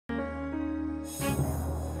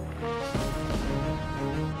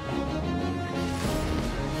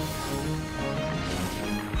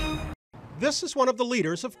This is one of the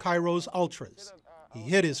leaders of Cairo's Ultras. He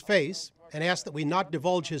hid his face and asked that we not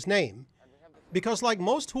divulge his name because, like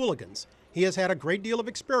most hooligans, he has had a great deal of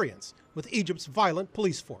experience with Egypt's violent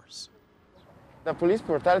police force. The police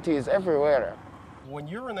brutality is everywhere. When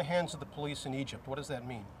you're in the hands of the police in Egypt, what does that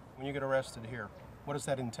mean? When you get arrested here, what does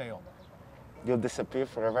that entail? You'll disappear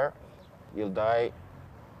forever. You'll die.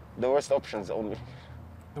 The worst options only.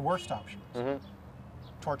 The worst options? Mm-hmm.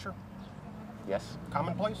 Torture? Yes.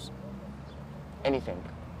 Commonplace? Anything.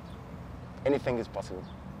 Anything is possible.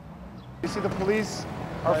 You see the police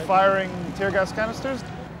are firing tear gas canisters?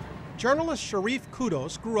 Journalist Sharif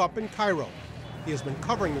Kudos grew up in Cairo. He has been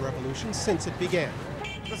covering the revolution since it began.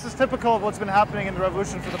 This is typical of what's been happening in the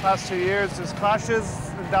revolution for the past 2 years. There's clashes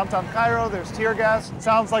in downtown Cairo, there's tear gas. It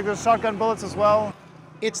sounds like there's shotgun bullets as well.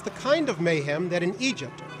 It's the kind of mayhem that in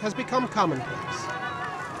Egypt has become commonplace.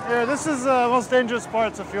 Here, this is the most dangerous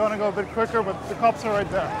part, so if you want to go a bit quicker, but the cops are right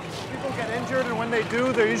there. People get injured, and when they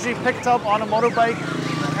do, they're usually picked up on a motorbike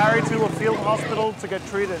and carried to a field hospital to get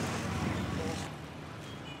treated.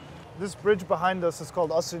 This bridge behind us is called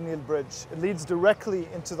Asr Nil Bridge. It leads directly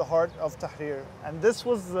into the heart of Tahrir. And this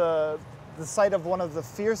was the site of one of the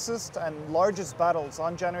fiercest and largest battles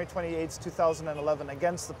on January 28, 2011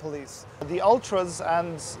 against the police. The ultras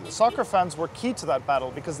and soccer fans were key to that battle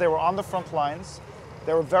because they were on the front lines.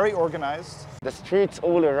 They were very organized. The streets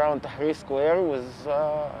all around Tahrir Square was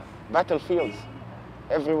battlefields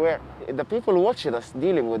everywhere. The people watched us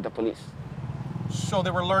dealing with the police. So they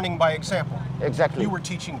were learning by example? Exactly. You were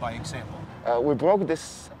teaching by example? We broke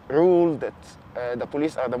this rule that the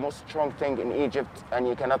police are the most strong thing in Egypt and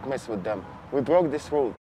you cannot mess with them. We broke this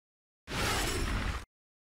rule.